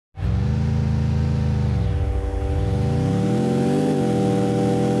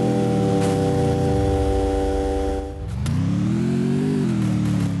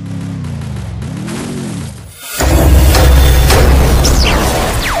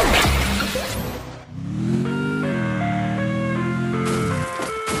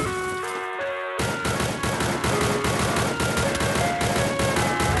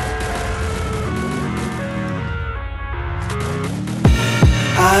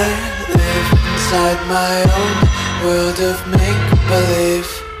I live inside my own world of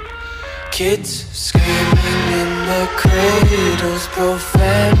make-believe. Kids screaming in the cradles,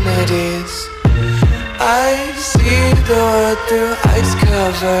 profanities. I see the world through ice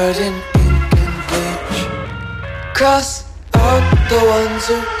covered in ink and bleach. Cross out the ones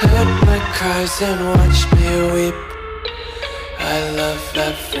who heard my cries and watched me weep. I love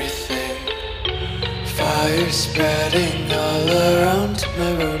everything. Fire spreading all around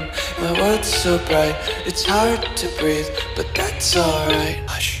my room. My world's so bright, it's hard to breathe, but that's alright.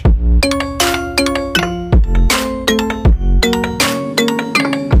 Hush.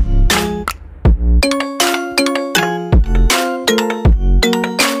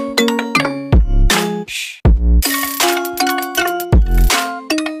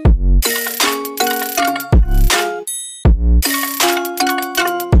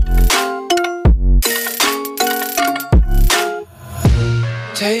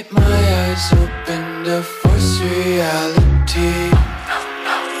 Take my eyes open to force reality.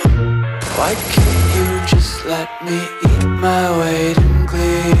 Why can't you just let me eat my weight in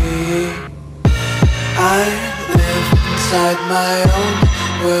glee? I live inside my own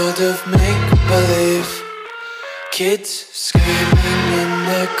world of make-believe. Kids screaming in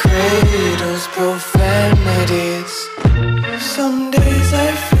their cradles, profanities. Some days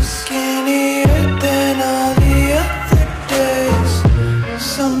I feel skinnier than all the other days.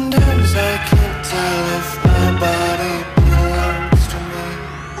 Sometimes I can't tell if my body belongs to me.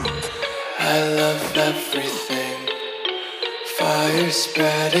 I love everything. Fire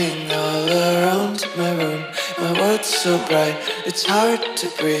spreading all around my room. My world's so bright, it's hard to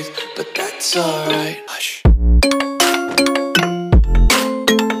breathe, but that's alright. Hush.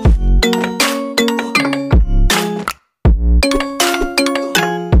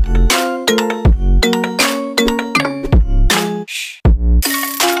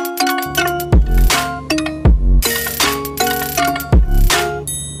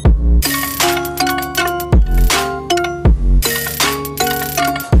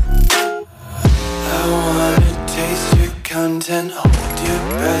 Content, hold your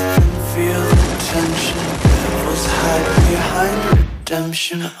breath and feel the tension. Devils hide behind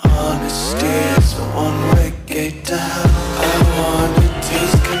redemption. Honesty is a one-way gate to hell. I wanna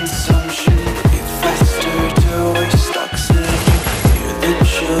taste consumption. Breathe faster to waste oxygen. Hear the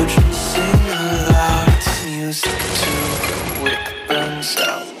children sing aloud. It's music till the wick burns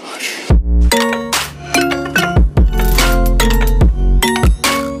out.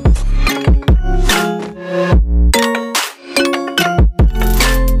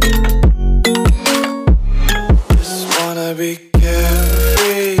 Be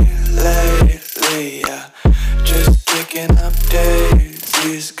carefree lately, yeah. Just picking up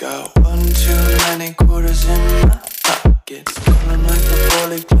daisies. Got one too many quarters in my pockets. Coming like the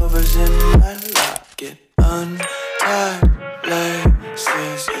 4-leaf clovers in my locket. Untied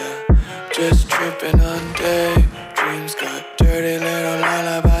laces, yeah. Just tripping on daydreams. Got dirty little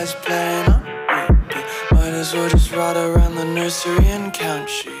lullabies playing on repeat. Might as well just ride around the nursery and count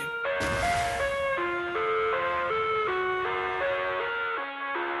sheep.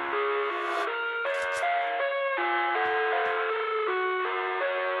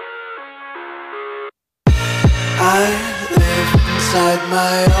 I live inside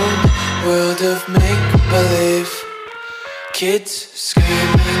my own world of make-believe. Kids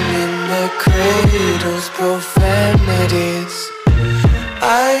screaming in their cradles, profanities.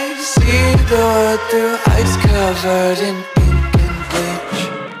 I see the world through ice covered in ink and bleach.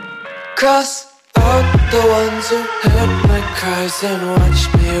 Cross out the ones who heard my cries and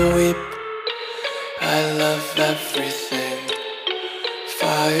watched me weep. I love everything.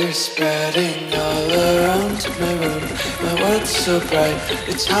 Fire spreading all around my room. My world's so bright,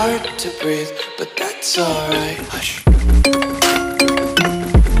 it's hard to breathe, but that's alright. Hush.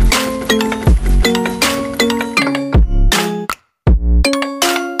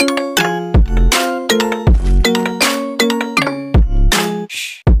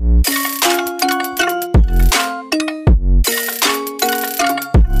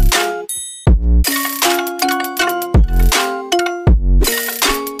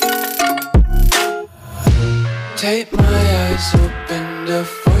 Take my eyes open to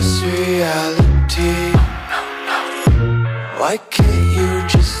force reality. Why can't you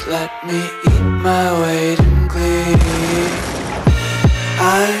just let me eat my weight in glee?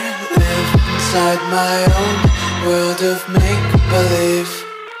 I live inside my own world of make-believe.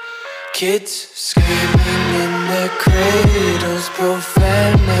 Kids screaming in their cradles,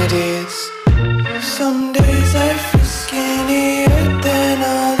 profanities. Some days I feel skinnier than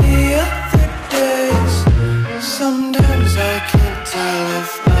all the other days. Sometimes I can't tell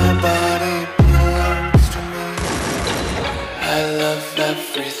if my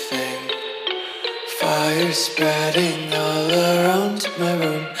colors spreading all around my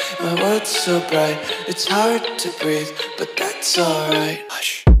room. My world's so bright, it's hard to breathe, but that's alright.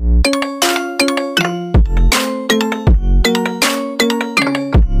 Hush.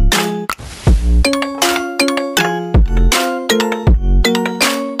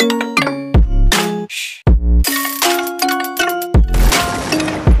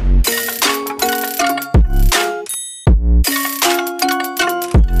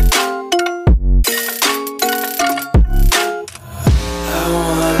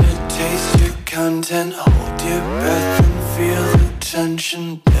 Content, hold your breath and feel the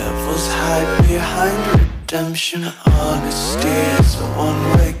tension. Devils hide behind redemption. Honesty is a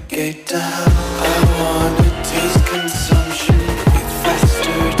one-way gate to hell. I wanna taste consumption.